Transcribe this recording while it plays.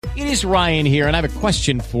It is Ryan here, and I have a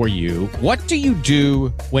question for you. What do you do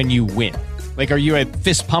when you win? Like, are you a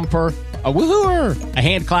fist pumper, a woohooer, a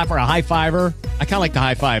hand clapper, a high fiver? I kind of like the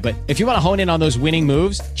high five, but if you want to hone in on those winning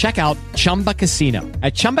moves, check out Chumba Casino.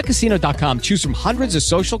 At ChumbaCasino.com, choose from hundreds of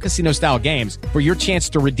social casino-style games for your chance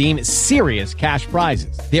to redeem serious cash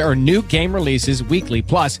prizes. There are new game releases weekly,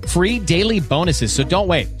 plus free daily bonuses. So don't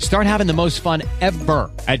wait. Start having the most fun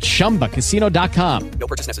ever at ChumbaCasino.com. No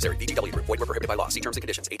purchase necessary. VGW. Void where prohibited by law. See terms and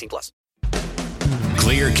conditions. 18+.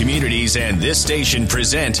 Clear Communities and this station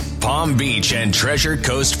present Palm Beach and Treasure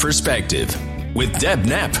Coast Perspective with Deb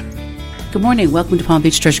Knapp. Good morning. Welcome to Palm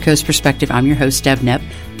Beach Treasure Coast Perspective. I'm your host, Deb Knapp.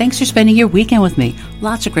 Thanks for spending your weekend with me.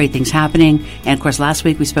 Lots of great things happening. And, of course, last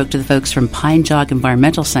week we spoke to the folks from Pine Jog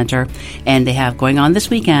Environmental Center, and they have going on this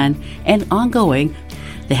weekend and ongoing,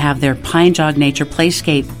 they have their Pine Jog Nature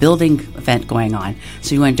Playscape building event going on.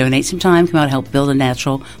 So you want to donate some time, come out and help build a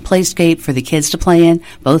natural playscape for the kids to play in,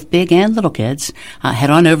 both big and little kids. Head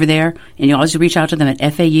on over there, and you always reach out to them at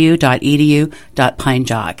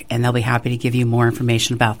fau.edu.pinejog, and they'll be happy to give you more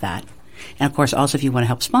information about that. And, of course, also if you want to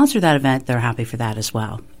help sponsor that event, they're happy for that as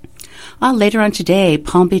well. Later on today,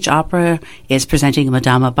 Palm Beach Opera is presenting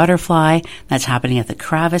Madama Butterfly. That's happening at the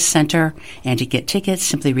Kravis Center. And to get tickets,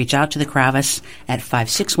 simply reach out to the Kravis at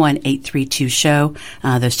 561-832-SHOW.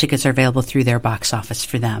 Those tickets are available through their box office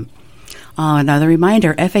for them. Another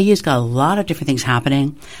reminder, FAU's got a lot of different things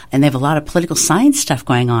happening, and they have a lot of political science stuff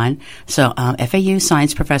going on. So FAU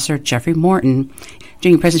Science Professor Jeffrey Morton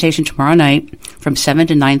doing a presentation tomorrow night from 7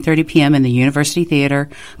 to 9:30 p.m. in the University Theater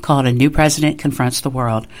called A New President Confronts the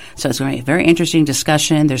World. So it's going to be a very interesting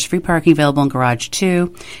discussion. There's free parking available in Garage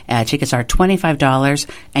 2. Tickets are $25,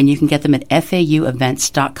 and you can get them at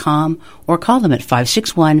fauevents.com or call them at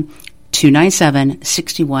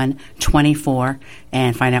 561-297-6124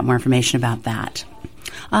 and find out more information about that.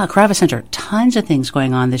 Kravis Center, tons of things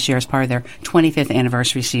going on this year as part of their 25th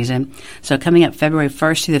anniversary season. So coming up February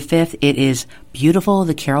 1st through the 5th, it is Beautiful,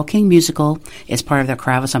 the Carole King musical. It's part of their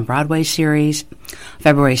Kravis on Broadway series.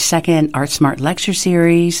 February 2nd, Art Smart Lecture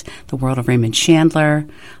Series, The World of Raymond Chandler.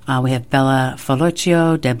 We have Bella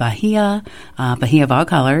Folocio de Bahia, Bahia of All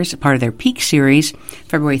Colors, part of their Peak series,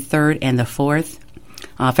 February 3rd and the 4th.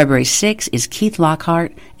 February 6th is Keith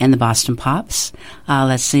Lockhart and the Boston Pops.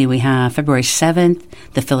 Let's see, we have February 7th,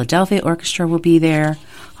 the Philadelphia Orchestra will be there.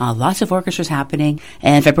 Lots of orchestras happening.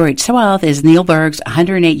 And February 12th is Neil Berg's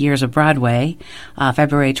 108 Years of Broadway.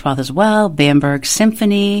 February 12th as well, Bamberg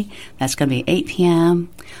Symphony. That's going to be 8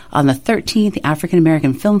 p.m. On the 13th, the African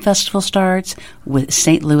American Film Festival starts with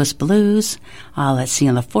St. Louis Blues. Let's see,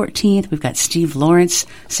 on the 14th, we've got Steve Lawrence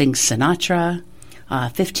sings Sinatra.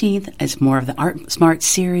 15th is more of the Art Smart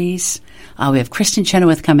series. We have Kristen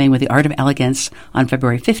Chenoweth coming with The Art of Elegance on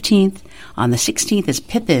February 15th. On the 16th is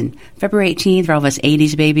Pippin. February 18th, for all of us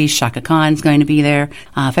 80s babies, Shaka Khan is going to be there.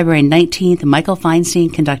 February 19th, Michael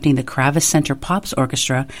Feinstein conducting the Kravis Center Pops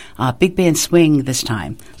Orchestra. Big band swing this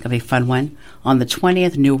time. It's going to be a fun one. On the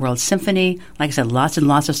 20th, New World Symphony. Like I said, lots and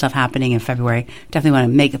lots of stuff happening in February. Definitely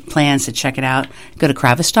want to make plans to check it out. Go to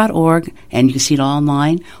kravis.org, and you can see it all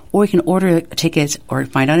online. Or you can order tickets or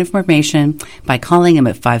find out information by calling them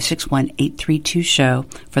at 561-832-SHOW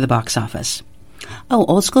for the box office.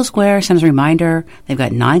 Old School Square sends a reminder. They've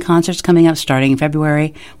got 9 concerts coming up starting in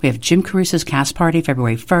February. We have Jim Caruso's Cast Party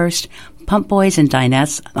February 1st, Pump Boys and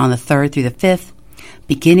Dinettes on the 3rd through the 5th,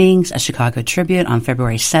 Beginnings, a Chicago tribute on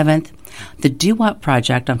February 7th, The Doo-Wop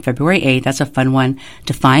Project on February 8th. That's a fun one.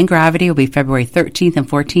 Defying Gravity will be February 13th and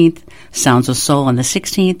 14th. Sounds of Soul on the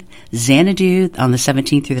 16th. Xanadu on the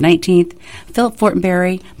 17th through the 19th. Philip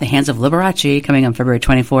Fortenberry, The Hands of Liberace, coming on February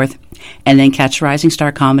 24th. And then Catch a Rising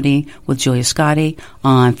Star Comedy with Julia Scotti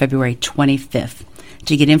on February 25th.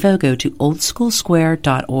 To get info, go to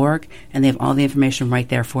oldschoolsquare.org, and they have all the information right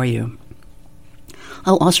there for you.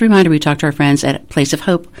 Also a reminder, we talked to our friends at Place of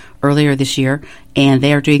Hope earlier this year, and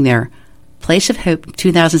they are doing their Place of Hope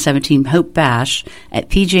 2017 Hope Bash at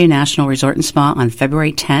PGA National Resort and Spa on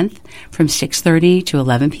February 10th from 6:30 to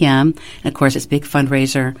 11 p.m. And, of course, it's a big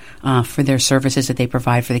fundraiser for their services that they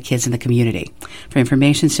provide for the kids in the community. For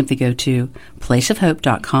information, simply go to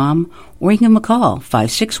placeofhope.com, or you can give them a call,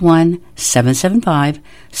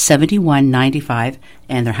 561-775-7195,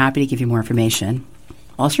 and they're happy to give you more information.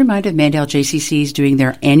 Also reminded, Mandel JCC is doing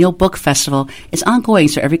their annual book festival. It's ongoing,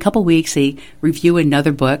 so every couple weeks they review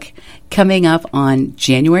another book. Coming up on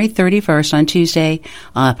January 31st on Tuesday,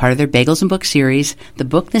 part of their Bagels and Books series. The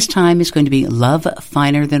book this time is going to be Love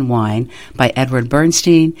Finer Than Wine by Edward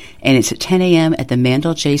Bernstein, and it's at 10 a.m. at the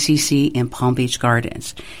Mandel JCC in Palm Beach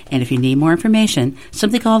Gardens. And if you need more information,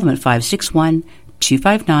 simply call them at 561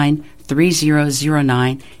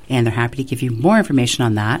 259-3009, and they're happy to give you more information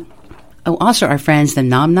on that. Oh, also, our friends, the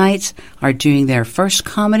Nom Nights, are doing their first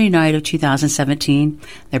comedy night of 2017.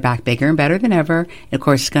 They're back bigger and better than ever. And of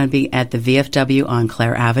course, it's going to be at the VFW on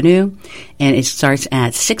Clare Avenue. And it starts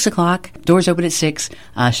at 6 o'clock. Doors open at 6.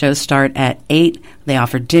 Shows start at 8. They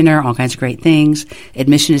offer dinner, all kinds of great things.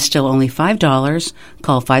 Admission is still only $5.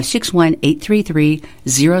 Call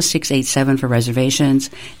 561-833-0687 for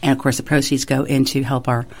reservations. And of course, the proceeds go in to help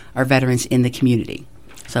our veterans in the community.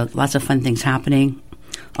 So lots of fun things happening.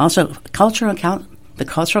 Also, the Cultural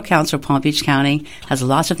Council of Palm Beach County has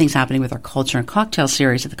lots of things happening with our Culture and Cocktail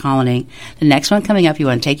series at the Colony. The next one coming up, you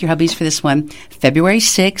want to take your hubbies for this one, February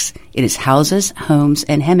 6th. It is Houses, Homes,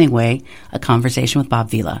 and Hemingway, a conversation with Bob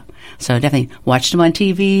Vila. So definitely watch them on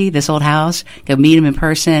TV, This Old House, go meet them in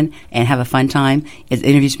person, and have a fun time. The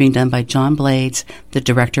interview's being done by John Blades, the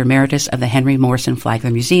Director Emeritus of the Henry Morrison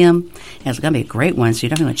Flagler Museum. And it's going to be a great one, so you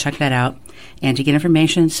definitely want to check that out. And to get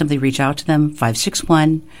information, simply reach out to them,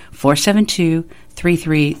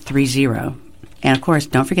 561-472-3330. And, of course,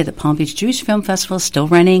 don't forget that Palm Beach Jewish Film Festival is still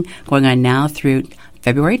running, going on now through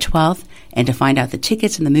February 12th. And to find out the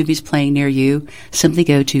tickets and the movies playing near you, simply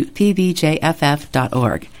go to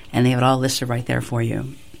pbjff.org. And they have it all listed right there for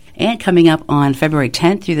you. And coming up on February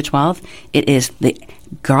 10th through the 12th, it is the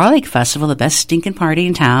Garlic Festival, the best stinking party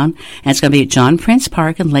in town. And it's going to be at John Prince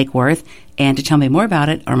Park in Lake Worth. And to tell me more about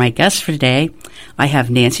it are my guests for today. I have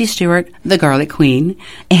Nancy Stewart, the Garlic Queen,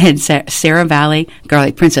 and Sarah Valley,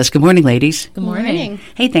 Garlic Princess. Good morning, ladies. Good morning.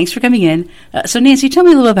 Hey, thanks for coming in. So, Nancy, tell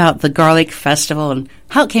me a little about the Garlic Festival and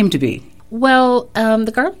how it came to be. Well,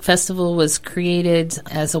 the Garlic Festival was created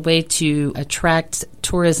as a way to attract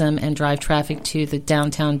tourism and drive traffic to the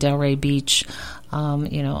downtown Delray Beach,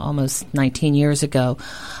 almost 19 years ago.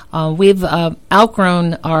 We've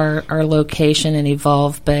outgrown our location and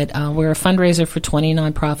evolved, but we're a fundraiser for 20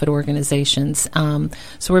 nonprofit organizations.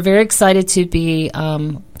 So we're very excited to be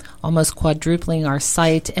almost quadrupling our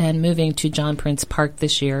site and moving to John Prince Park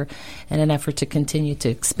this year in an effort to continue to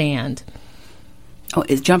expand. Oh,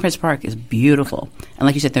 John Prince Park is beautiful. And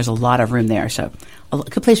like you said, there's a lot of room there. So a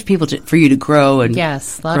good place for people for you to grow and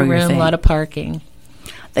yes, a lot of room, a lot of parking.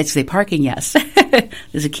 Let's say parking, yes,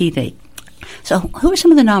 is a key thing. So who are some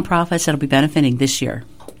of the nonprofits that will be benefiting this year?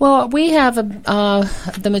 Well, we have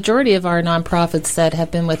the majority of our nonprofits that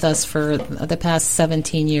have been with us for the past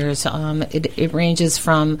 17 years. It ranges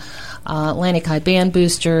from Atlantic High Band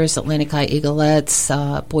Boosters, Atlantic High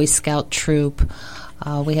Eaglettes, Boy Scout Troop.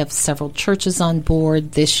 We have several churches on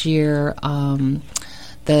board this year.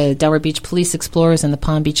 The Delray Beach Police Explorers and the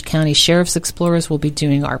Palm Beach County Sheriff's Explorers will be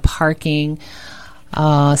doing our parking.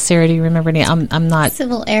 Sarah, do you remember any? I'm not.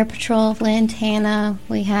 Civil Air Patrol of Lantana.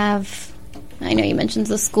 We have, I know you mentioned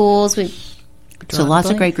the schools. So lots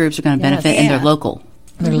of great groups are going to benefit, and they're local.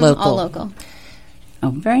 They're local. All local. Oh,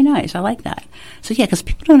 very nice. I like that. So, yeah, because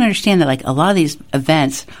people don't understand that, like, a lot of these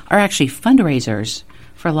events are actually fundraisers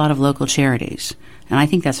for a lot of local charities. And I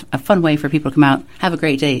think that's a fun way for people to come out, have a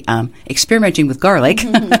great day, experimenting with garlic.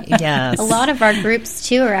 Yes. A lot of our groups,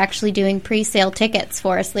 too, are actually doing pre-sale tickets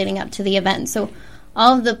for us leading up to the event. So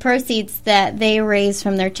all of the proceeds that they raise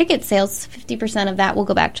from their ticket sales, 50% of that will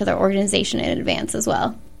go back to their organization in advance as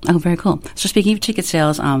well. Oh, very cool. So speaking of ticket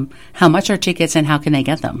sales, how much are tickets and how can they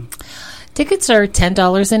get them? Tickets are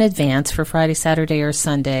 $10 in advance for Friday, Saturday, or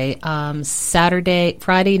Sunday.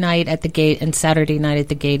 Friday night at the gate and Saturday night at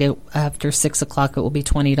the gate after 6 o'clock, it will be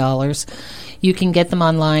 $20. You can get them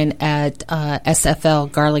online at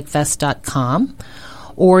sflgarlicfest.com,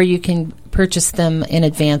 or you can purchase them in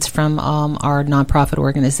advance from our nonprofit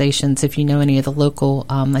organizations. If you know any of the local,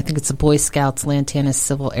 I think it's the Boy Scouts, Lantana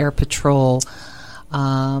Civil Air Patrol,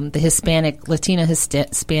 the Latina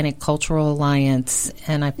Hispanic Cultural Alliance,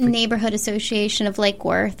 and Neighborhood Association of Lake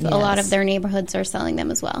Worth. Yes. A lot of their neighborhoods are selling them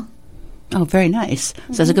as well. Oh, very nice.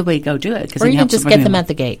 So that's a good way to go do it. Or you can just get them at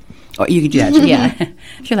the gate. Or you can do that too. Yeah.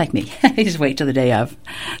 If you're like me, you just wait till the day of.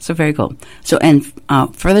 So very cool. So, and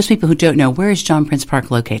for those people who don't know, where is John Prince Park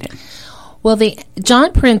located? Well, the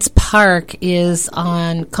John Prince Park is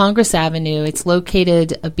on Congress Avenue. It's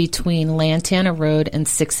located between Lantana Road and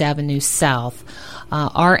 6th Avenue South.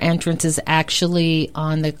 Our entrance is actually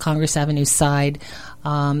on the Congress Avenue side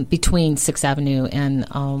between 6th Avenue and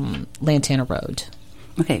Lantana Road.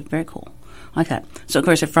 Okay, very cool. Like that. So, of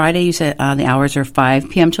course, at Friday, you said the hours are 5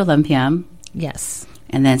 p.m. to 11 p.m. Yes.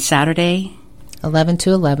 And then Saturday? 11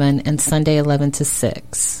 to 11, and Sunday 11 to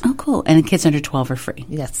 6. Oh, cool. And the kids under 12 are free.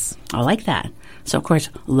 Yes. I like that. So, of course,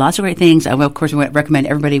 lots of great things. Of course, we recommend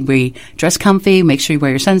everybody dress comfy, make sure you wear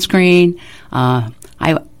your sunscreen.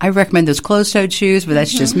 I recommend those closed-toed shoes, but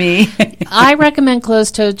that's just me. I recommend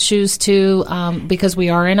closed-toed shoes too, because we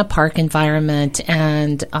are in a park environment,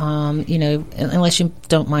 and unless you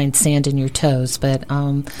don't mind sand in your toes. But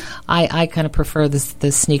I kind of prefer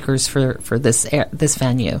the sneakers for this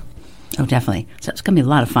venue. Oh, definitely. So it's going to be a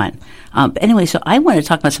lot of fun. But anyway, so I want to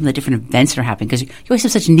talk about some of the different events that are happening because you always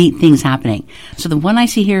have such neat things happening. So the one I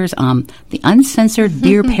see here is the Uncensored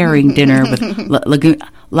Beer Pairing Dinner with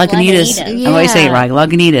Lagunitas. Yeah. I always say it right,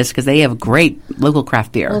 Lagunitas, because they have great local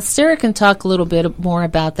craft beer. Well, Sarah can talk a little bit more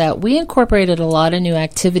about that. We incorporated a lot of new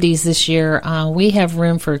activities this year. We have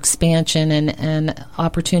room for expansion and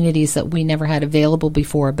opportunities that we never had available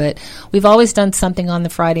before. But we've always done something on the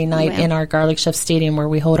Friday night in our Garlic Chef Stadium where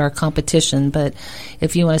we hold our competition. But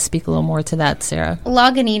if you want to speak a little more to that, Sarah.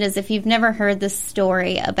 Lagunitas, if you've never heard this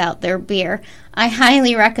story about their beer, I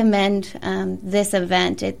highly recommend this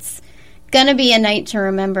event. It's going to be a night to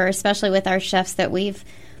remember, especially with our chefs that we've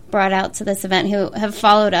brought out to this event who have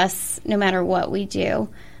followed us no matter what we do.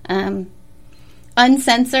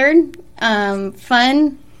 Uncensored,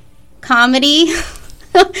 fun, comedy.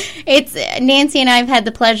 It's Nancy and I have had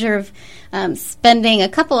the pleasure of spending a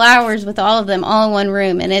couple hours with all of them all in one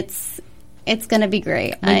room, and it's going to be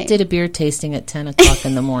great. We did a beer tasting at 10 o'clock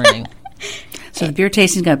in the morning. So the beer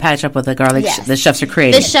tasting is going to patch up with the garlic Yes. the chefs are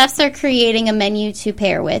creating. The chefs are creating a menu to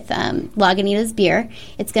pair with Lagunitas beer.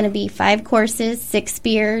 It's going to be 5 courses, 6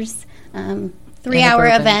 beers, 3-hour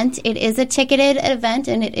event. It is a ticketed event,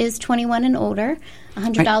 and it is 21 and older,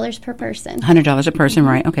 $100 per person. $100 a person,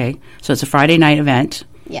 right? Okay. So it's a Friday night event.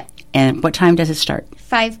 Yeah. And what time does it start?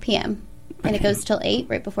 5 p.m. And it goes till 8,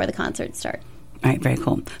 right before the concerts start. All right, very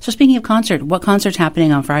cool. So speaking of concert, what concert's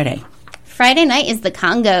happening on Friday? Friday night is the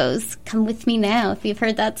Congos. Come With Me Now, if you've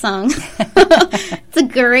heard that song. It's a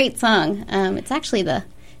great song. It's actually the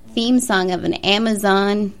theme song of an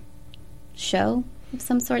Amazon show of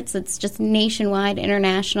some sorts. It's just nationwide,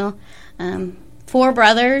 international. 4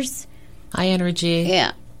 brothers. High energy.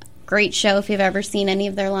 Yeah. Great show if you've ever seen any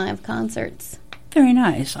of their live concerts. Very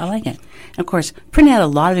nice. I like it. And of course, printing out a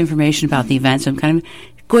lot of information about the event. So I'm kind of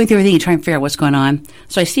going through everything and trying to figure out what's going on.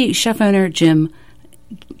 So I see chef owner Jim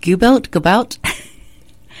Gubout.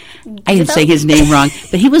 I am saying his name wrong,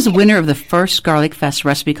 but he was the winner of the first Garlic Fest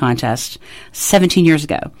recipe contest 17 years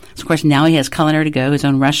ago. So of course, now he has Culinary to Go, his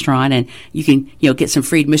own restaurant, and you can get some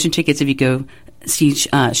free admission tickets if you go see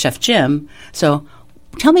Chef Jim. So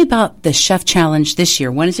tell me about the Chef Challenge this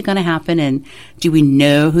year. When is it going to happen, and do we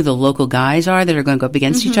know who the local guys are that are going to go up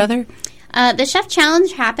against each other? The Chef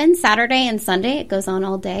Challenge happens Saturday and Sunday. It goes on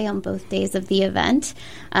all day on both days of the event.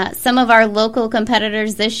 Some of our local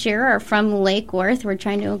competitors this year are from Lake Worth. We're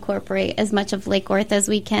trying to incorporate as much of Lake Worth as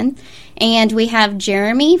we can. And we have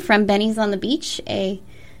Jeremy from Benny's on the Beach, a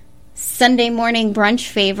Sunday morning brunch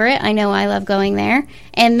favorite. I know I love going there.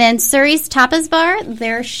 And then Surrey's Tapas Bar,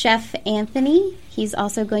 their Chef Anthony. He's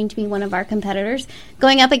also going to be one of our competitors,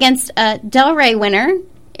 going up against Delray winner,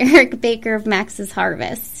 Eric Baker of Max's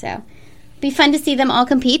Harvest. So be fun to see them all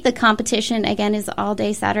compete. The competition, again, is all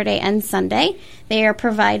day Saturday and Sunday. They are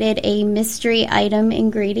provided a mystery item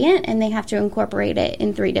ingredient, and they have to incorporate it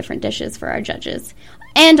in 3 different dishes for our judges.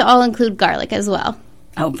 And all include garlic as well.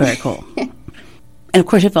 Oh, very cool. And, of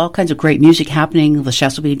course, you have all kinds of great music happening. The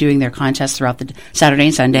chefs will be doing their contests throughout the Saturday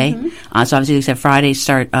and Sunday. So, obviously, like I said, Friday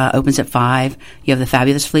opens at 5. You have the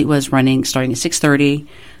Fabulous Fleetwoods running starting at 6:30.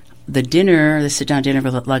 The dinner, the sit-down dinner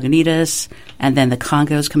for Lagunitas, and then the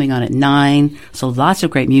Congos coming on at 9. So lots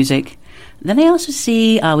of great music. Then I also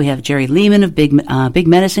see we have Jerry Lehman of Big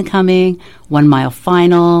Medicine coming, 1 Mile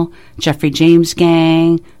Final, Jeffrey James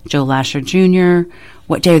Gang, Joe Lasher Jr.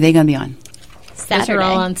 What day are they going to be on? Those are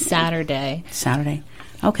all on Saturday. Saturday.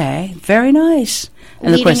 Okay, very nice.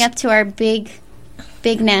 And Leading up to our big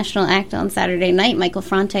national act on Saturday night, Michael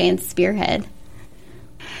Fronte and Spearhead.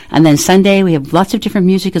 And then Sunday, we have lots of different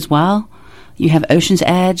music as well. You have Ocean's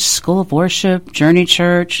Edge, School of Worship, Journey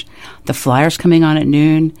Church, the Flyers coming on at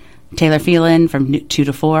noon, Taylor Phelan from 2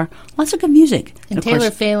 to 4. Lots of good music. And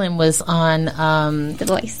Taylor Phelan was on The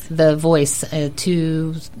Voice. The Voice, I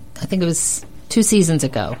think it was 2 seasons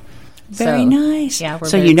ago. Very nice. Yeah,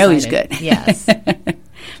 so you know excited. He's good. Yes.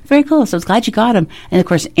 Very cool. So I was glad you got him. And, of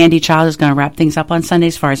course, Andy Child is going to wrap things up on Sunday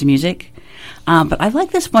as far as music. But I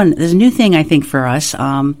like this one. There's a new thing, I think, for us,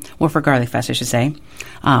 or for Garlic Fest, I should say.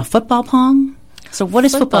 Football pong. So what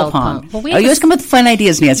is football pong? Well, we you always come up with fun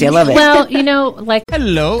ideas, Nancy. I love it. Well, you know, like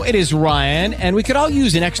Hello, it is Ryan, and we could all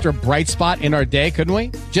use an extra bright spot in our day, couldn't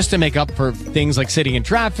we? Just to make up for things like sitting in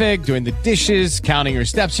traffic, doing the dishes, counting your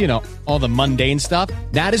steps, you know, all the mundane stuff.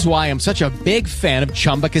 That is why I'm such a big fan of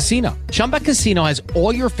Chumba Casino. Chumba Casino has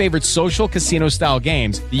all your favorite social casino-style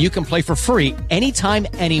games that you can play for free anytime,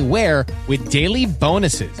 anywhere with daily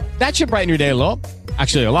bonuses. That should brighten your day a little.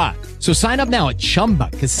 Actually, a lot. So sign up now at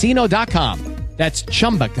ChumbaCasino.com. That's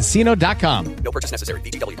ChumbaCasino.com. No purchase necessary.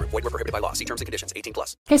 VGW Group. Void where prohibited by law. See terms and conditions. 18+.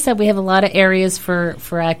 like I said, we have a lot of areas for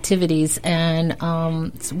activities, and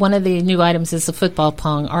one of the new items is the football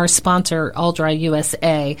pong. Our sponsor, All Dry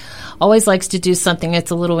USA, always likes to do something that's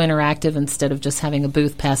a little interactive instead of just having a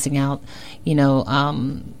booth passing out, you know,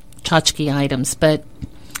 tchotchke items. But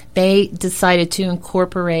they decided to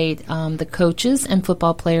incorporate the coaches and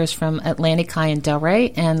football players from Atlantic High in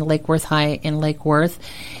Delray and Lake Worth High in Lake Worth.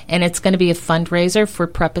 And it's going to be a fundraiser for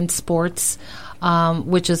Prep and Sports,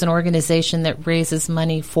 which is an organization that raises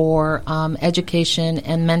money for education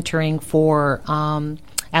and mentoring for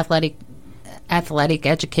athletic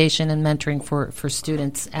education and mentoring for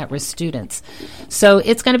students, at-risk students. So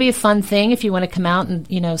it's going to be a fun thing if you want to come out and,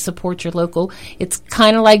 you know, support your local. It's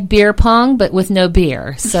kind of like beer pong, but with no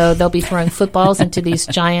beer. So they'll be throwing footballs into these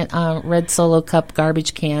giant red Solo Cup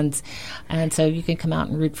garbage cans. And so you can come out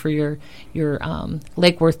and root for your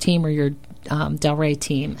Lake Worth team or your Delray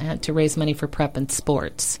team to raise money for Prep and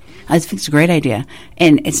Sports. I think it's a great idea.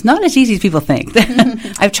 And it's not as easy as people think.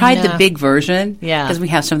 I've tried the big version because we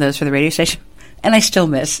have some of those for the radio station. And I still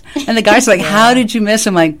miss. And the guys are like, how did you miss?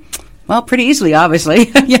 I'm like, well, pretty easily, obviously.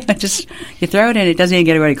 Just you throw it in. It doesn't even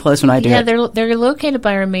get anybody close when I do it. Yeah, they're located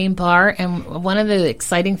by our main bar. And one of the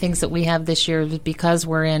exciting things that we have this year is because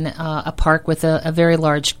we're in a park with a very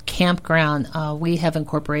large campground, we have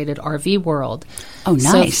incorporated RV World. Oh,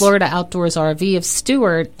 nice. So Florida Outdoors RV of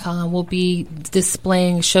Stewart will be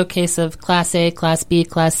displaying showcase of Class A, Class B,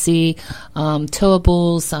 Class C,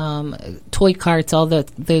 towables, toy carts, all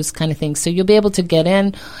those kind of things. So you'll be able to get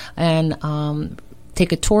in and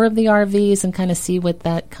take a tour of the RVs and kind of see what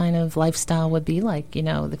that kind of lifestyle would be like, you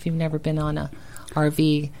know, if you've never been on a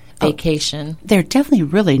RV vacation. They're definitely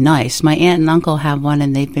really nice. My aunt and uncle have one,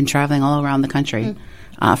 and they've been traveling all around the country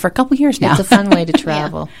for a couple years now. It's a fun way to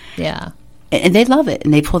travel. Yeah. And they love it,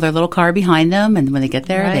 and they pull their little car behind them, and when they get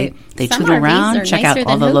there, they Some twiddle RVs around, are check nicer out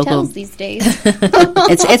all than the local. hotels these days.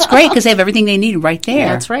 It's great because they have everything they need right there.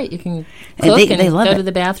 Yeah, that's right. You can cook they love go it. to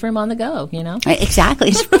the bathroom on the go, you know? Exactly.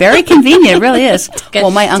 It's very convenient. It really is.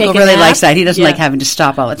 Well, my uncle take a really nap. likes that. He doesn't Yeah. like having to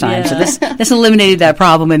stop all the time. Yeah. So this eliminated that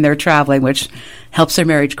problem in their traveling, which helps their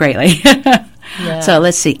marriage greatly. Yeah. So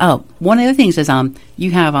let's see. Oh, one of the things is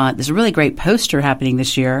you have this really great poster happening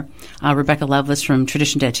this year. Rebecca Lovelace from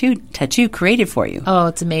Tradition Tattoo created for you. Oh,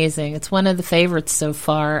 it's amazing. It's one of the favorites so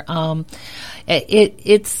far.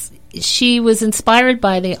 She was inspired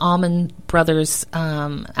by the Allman Brothers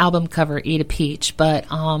album cover "Eat a Peach," but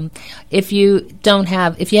if you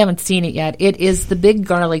haven't seen it yet, it is the big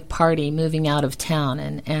garlic party moving out of town,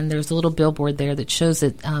 and there's a little billboard there that shows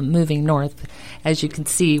it moving north. As you can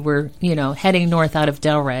see, we're heading north out of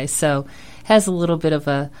Delray, so it has a little bit of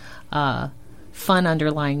a fun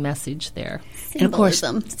underlying message there. And of course,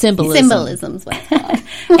 Symbolism's what it's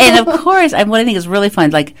called. And of course, what I think is really fun,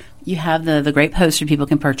 like you have the great poster, people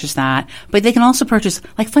can purchase that, but they can also purchase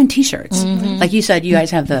like fun T-shirts. Mm-hmm. Like you said, you guys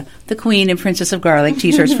have the Queen and Princess of Garlic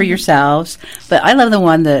T-shirts for yourselves, but I love the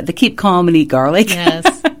one, the Keep Calm and Eat Garlic.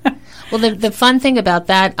 Yes. Well, the fun thing about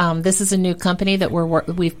that, this is a new company that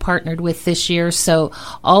we've partnered with this year, so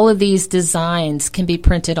all of these designs can be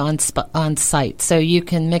printed on site. So you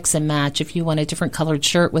can mix and match if you want a different colored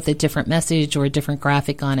shirt with a different message or a different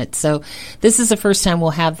graphic on it. So this is the first time we'll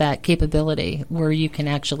have that capability where you can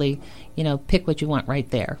actually, pick what you want right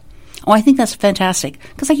there. Oh, I think that's fantastic.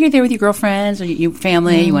 Because like you're there with your girlfriends or your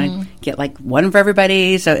family, you want to get like one for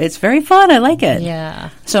everybody. So it's very fun. I like it. Yeah.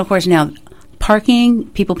 So of course now, parking,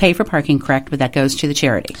 people pay for parking, correct? But that goes to the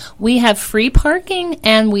charity. We have free parking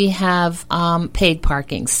and we have paid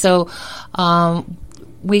parking. So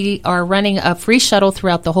we are running a free shuttle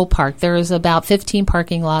throughout the whole park. There is about 15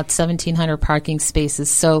 parking lots, 1,700 parking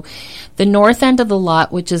spaces. So the north end of the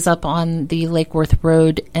lot, which is up on the Lake Worth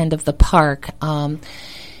Road end of the park,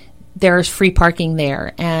 there's free parking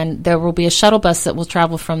there, and there will be a shuttle bus that will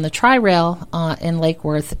travel from the Tri-Rail in Lake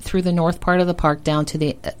Worth through the north part of the park down to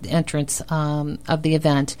the entrance of the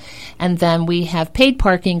event. And then we have paid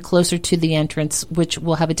parking closer to the entrance, which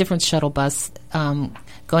will have a different shuttle bus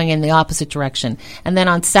going in the opposite direction. And then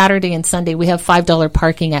on Saturday and Sunday, we have $5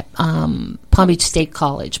 parking at Palm Beach State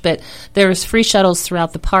College. But there's free shuttles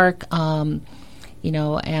throughout the park.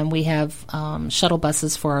 and we have shuttle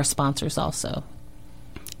buses for our sponsors also.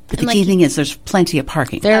 But the key thing is there's plenty of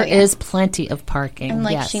parking. There is plenty of parking. And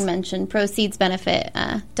like yes. she mentioned, proceeds benefit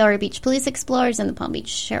Delray Beach Police Explorers and the Palm Beach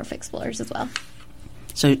Sheriff Explorers as well.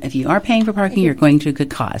 So if you are paying for parking, you're going to a good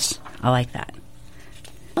cause. I like that.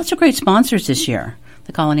 Lots of great sponsors this year.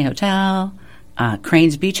 The Colony Hotel,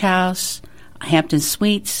 Crane's Beach House, Hampton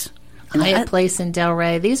Suites. Hyatt Place in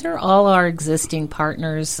Delray. These are all our existing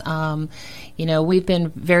partners. We've been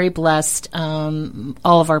very blessed. All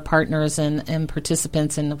of our partners and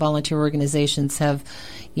participants and volunteer organizations have,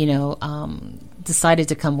 decided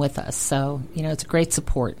to come with us. So, it's a great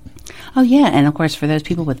support. Oh, yeah. And, of course, for those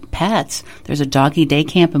people with pets, there's a doggy day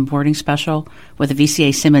camp and boarding special with the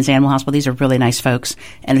VCA Simmons Animal Hospital. These are really nice folks.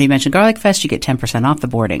 And if you mention Garlic Fest, you get 10% off the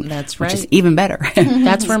boarding. That's right. Which is even better.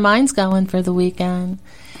 That's where mine's going for the weekend.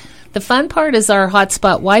 The fun part is our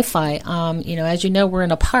hotspot Wi-Fi. As you know, we're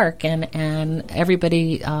in a park, and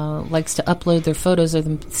everybody likes to upload their photos or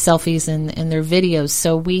their selfies and their videos.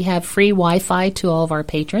 So we have free Wi-Fi to all of our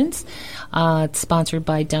patrons. It's sponsored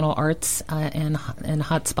by Dental Arts and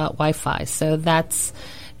Hotspot Wi-Fi. So that's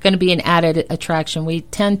going to be an added attraction. We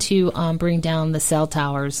tend to bring down the cell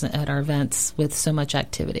towers at our events with so much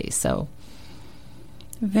activity. So.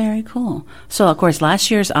 Very cool. So, of course,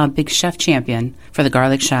 last year's big chef champion for the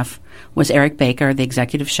Garlic Chef was Eric Baker, the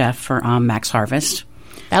executive chef for Max Harvest.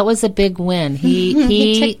 That was a big win.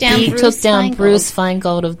 He took down Bruce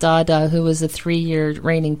Feingold of Dada, who was a 3-year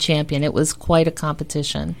reigning champion. It was quite a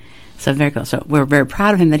competition. So very cool. So we're very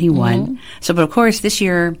proud of him that he won. So, but of course, this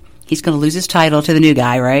year he's going to lose his title to the new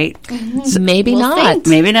guy, right? So maybe not.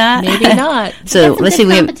 Maybe not. Maybe not. So let's see.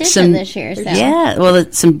 We have some this year. So. Yeah. Well,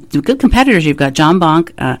 some good competitors. You've got John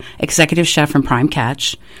Bonk, executive chef from Prime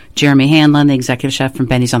Catch, Jeremy Hanlon, the executive chef from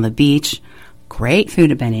Benny's on the Beach. Great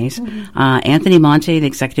food at Benny's. Anthony Monte, the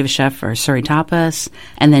executive chef for Surrey Tapas.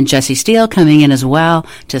 And then Jesse Steele coming in as well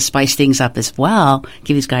to spice things up as well,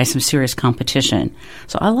 give these guys some serious competition.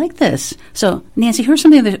 So I like this. So, Nancy, who are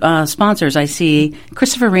some of the sponsors I see?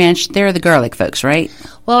 Christopher Ranch, they're the garlic folks, right?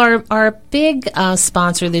 Well, our big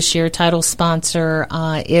sponsor this year, title sponsor,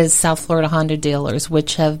 is South Florida Honda Dealers,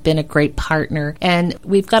 which have been a great partner. And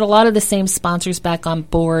we've got a lot of the same sponsors back on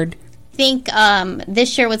board. I think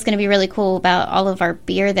this year what's going to be really cool about all of our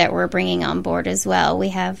beer that we're bringing on board as well. We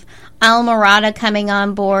have Almirada coming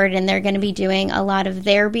on board, and they're going to be doing a lot of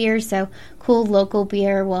their beer. So cool local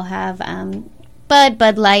beer. We'll have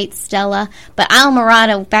Bud Light, Stella. But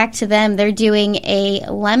Almirada, back to them, they're doing a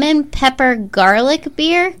lemon pepper garlic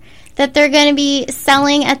beer that they're going to be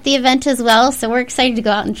selling at the event as well. So we're excited to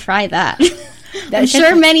go out and try that. I'm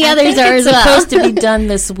sure many others are as well. It's supposed to be done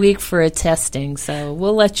this week for a testing, so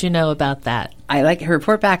we'll let you know about that. I like her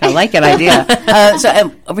report back. I like that idea.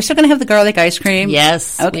 So are we still going to have the garlic ice cream?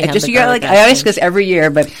 Yes. Okay. Just you garlic. I always this every year,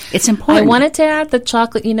 but it's important. I wanted to add the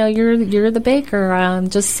chocolate. You're the baker. I'm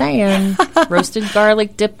just saying, roasted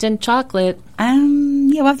garlic dipped in chocolate. Yeah,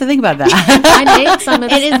 we'll have to think about that. I made some.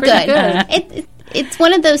 It is good. It's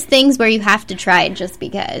one of those things where you have to try it just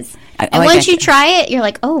because. And once you try it, you're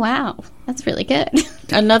like, oh, wow, that's really good.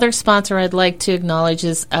 Another sponsor I'd like to acknowledge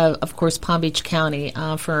is, of course, Palm Beach County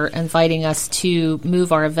for inviting us to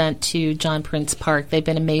move our event to John Prince Park. They've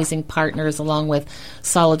been amazing partners, along with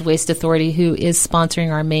Solid Waste Authority, who is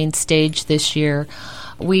sponsoring our main stage this year.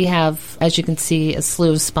 We have, as you can see, a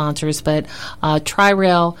slew of sponsors, but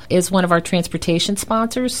Tri-Rail is one of our transportation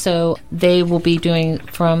sponsors, so they will be doing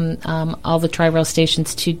from all the Tri-Rail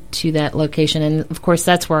stations to that location. And, of course,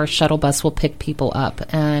 that's where our shuttle bus will pick people up.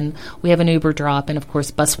 And we have an Uber drop, and, of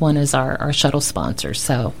course, Bus One is our shuttle sponsor.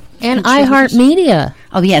 So. And iHeartMedia.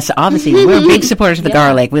 Oh, yes, obviously. We're big supporters of the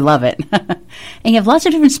garlic. We love it. And you have lots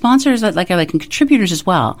of different sponsors that are contributors as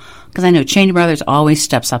well. Because I know Cheney Brothers always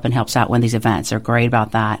steps up and helps out when these events. They're great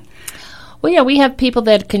about that. Well, yeah, we have people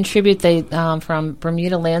that contribute. They from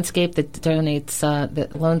Bermuda Landscape that donates,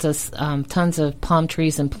 that loans us tons of palm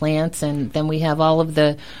trees and plants. And then we have all of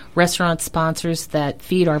the restaurant sponsors that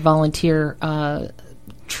feed our volunteer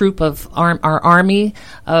troop of our army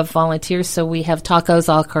of volunteers. So we have Tacos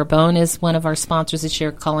Al Carbone is one of our sponsors this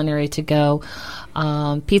year, Culinary to Go,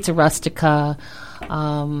 Pizza Rustica,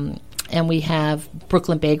 and we have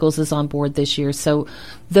Brooklyn Bagels is on board this year. So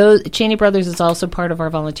Cheney Brothers is also part of our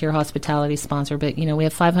volunteer hospitality sponsor, but we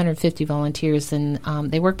have 550 volunteers, and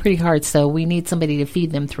they work pretty hard, so we need somebody to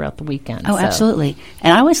feed them throughout the weekend. Oh, absolutely.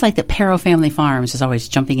 And I always like that Pero Family Farms is always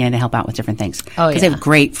jumping in to help out with different things. Oh, yeah. Because they have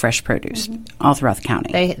great fresh produce all throughout the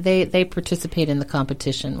county. They participate in the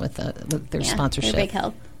competition with their sponsorship. They're a big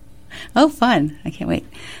help. Oh, fun. I can't wait.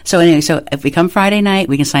 So anyway, if we come Friday night,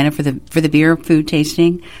 we can sign up for the beer food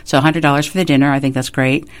tasting. So $100 for the dinner. I think that's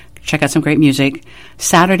great. check out some great music.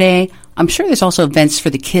 Saturday, I'm sure there's also events for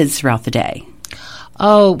the kids throughout the day.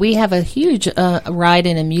 Oh, we have a huge ride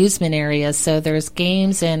and amusement area. So there's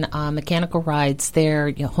games and mechanical rides there.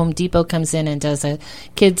 You know, Home Depot comes in and does a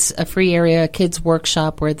free area, a kids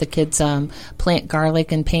workshop where the kids plant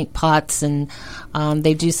garlic and paint pots, and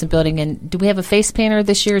they do some building. And do we have a face painter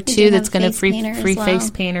this year too? That's going to free face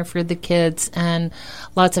painter for the kids, and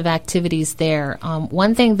lots of activities there.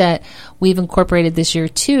 One thing that we've incorporated this year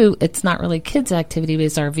too, it's not really kids activity, but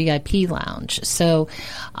it's our VIP lounge. So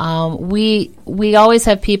we always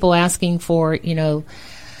have people asking for, you know,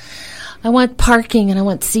 I want parking and I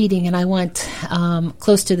want seating and I want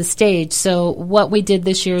close to the stage. So what we did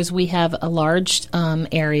this year is we have a large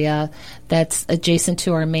area that's adjacent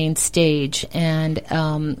to our main stage, and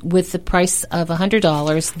with the price of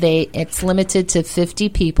 $100, it's limited to 50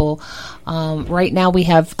 people. Right now we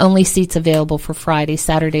have only seats available for Friday.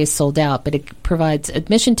 Saturday is sold out, but it provides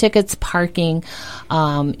admission tickets, parking.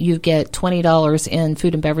 You get $20 in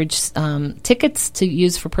food and beverage tickets to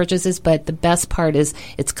use for purchases, but the best part is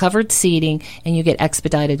it's covered seating and you get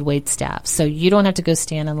expedited wait staff. So you don't have to go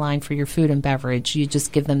stand in line for your food and beverage. You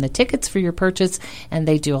just give them the tickets for your purchase and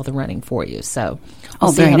they do all the running for you. So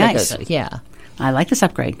we'll see very how nice. That goes. Yeah. I like this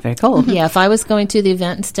upgrade. Very cool. Yeah, if I was going to the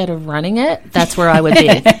event instead of running it, that's where I would be.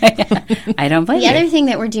 I don't blame The you. other thing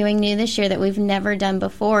that we're doing new this year that we've never done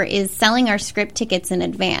before is selling our script tickets in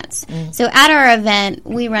advance. So at our event,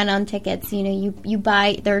 we run on tickets. You know, you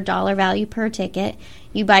buy their dollar value per ticket.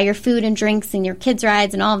 You buy your food and drinks and your kids'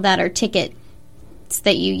 rides and all of that are tickets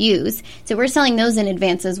that you use. So we're selling those in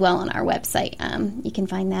advance as well on our website. You can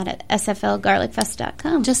find that at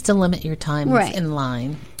sflgarlicfest.com. Just to limit your time in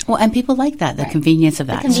line. Well, and people like that, the convenience of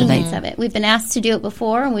that. The convenience of it. We've been asked to do it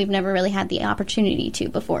before, and we've never really had the opportunity to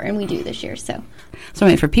before, and we do this year. So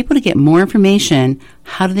for people to get more information,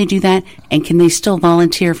 how do they do that? And can they still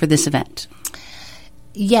volunteer for this event?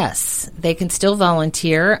 Yes, they can still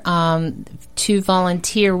volunteer. To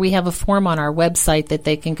volunteer, we have a form on our website that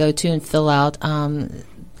they can go to and fill out,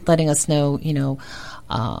 letting us know, you know,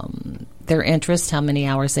 their interest, how many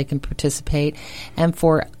hours they can participate. And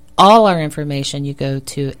for all our information, you go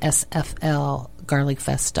to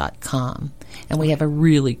sflgarlicfest.com. And we have a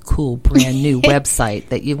really cool brand new website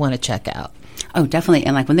that you want to check out. Oh, definitely.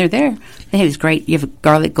 And like when they're there, they have this great, you have a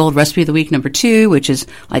garlic gold recipe of the week #2, which is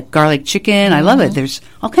like garlic chicken. I love it. There's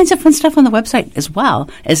all kinds of fun stuff on the website as well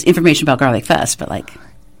as information about Garlic Fest, but like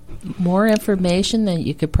more information than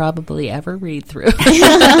you could probably ever read through.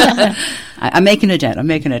 I'm making a dent.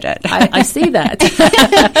 I see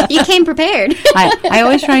that. you came prepared. I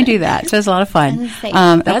always try and do that. So it's a lot of fun.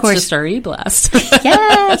 That's of course, just our e-blast.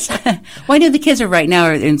 Yes. Well, I know the kids right now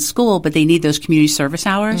are in school, but they need those community service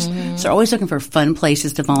hours. So they're always looking for fun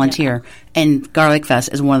places to volunteer. Yeah. And Garlic Fest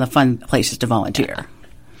is one of the fun places to volunteer. Yeah.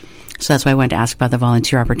 So that's why I wanted to ask about the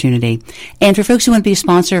volunteer opportunity. And for folks who want to be a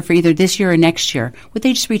sponsor for either this year or next year, would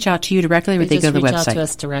they just reach out to you directly or would they go to the website? Reach out to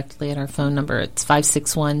us directly at our phone number. It's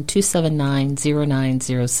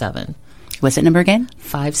 561-279-0907. What's that number again?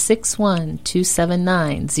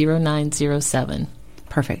 561-279-0907.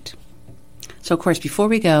 Perfect. So, of course, before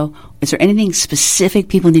we go, is there anything specific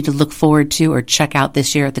people need to look forward to or check out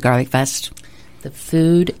this year at the Garlic Fest? The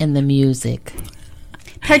food and the music.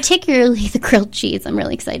 Particularly the grilled cheese. I'm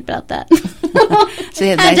really excited about that. So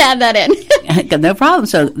had to add that in. No problem.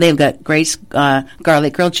 So they've got great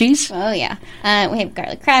garlic grilled cheese. Oh, yeah. We have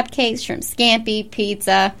garlic crab cakes, shrimp scampi,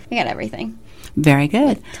 pizza. We got everything. Very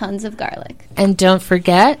good. With tons of garlic. And don't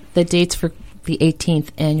forget, the dates for the 18th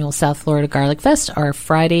Annual South Florida Garlic Fest are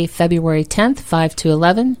Friday, February 10th, 5 to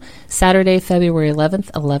 11, Saturday, February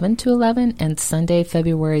 11th, 11 to 11, and Sunday,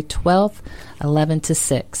 February 12th, 11 to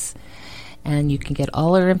 6. And you can get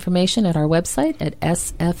all our information at our website at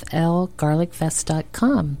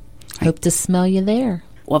sflgarlicfest.com. Hope to smell you there.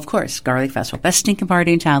 Well, of course, Garlic Festival. Best stinking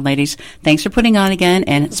party in town, ladies. Thanks for putting on again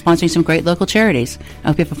and sponsoring some great local charities. I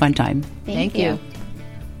hope you have a fun time. Thank you.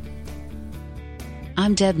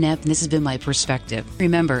 I'm Deb Nepp, and this has been My Perspective.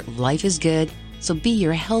 Remember, life is good, so be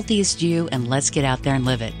your healthiest you, and let's get out there and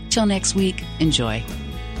live it. Till next week, enjoy.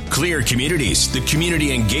 Clear Communities, the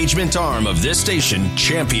community engagement arm of this station,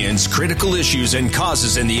 champions critical issues and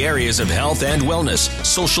causes in the areas of health and wellness,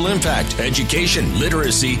 social impact, education,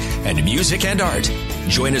 literacy, and music and art.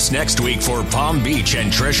 Join us next week for Palm Beach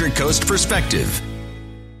and Treasure Coast Perspective.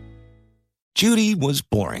 Judy was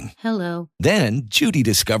boring. Hello. Then Judy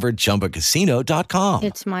discovered ChumbaCasino.com.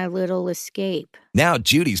 It's my little escape. Now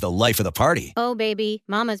Judy's the life of the party. Oh, baby,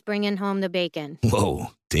 mama's bringing home the bacon. Whoa,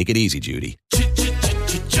 take it easy, Judy.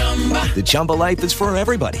 The Chumba life is for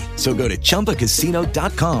everybody. So go to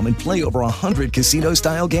ChumbaCasino.com and play over 100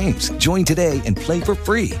 casino-style games. Join today and play for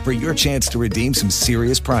free for your chance to redeem some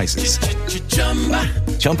serious prizes.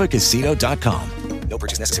 ChumbaCasino.com. No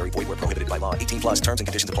purchase necessary. Void where prohibited by law. 18 plus terms and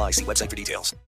conditions apply. See website for details.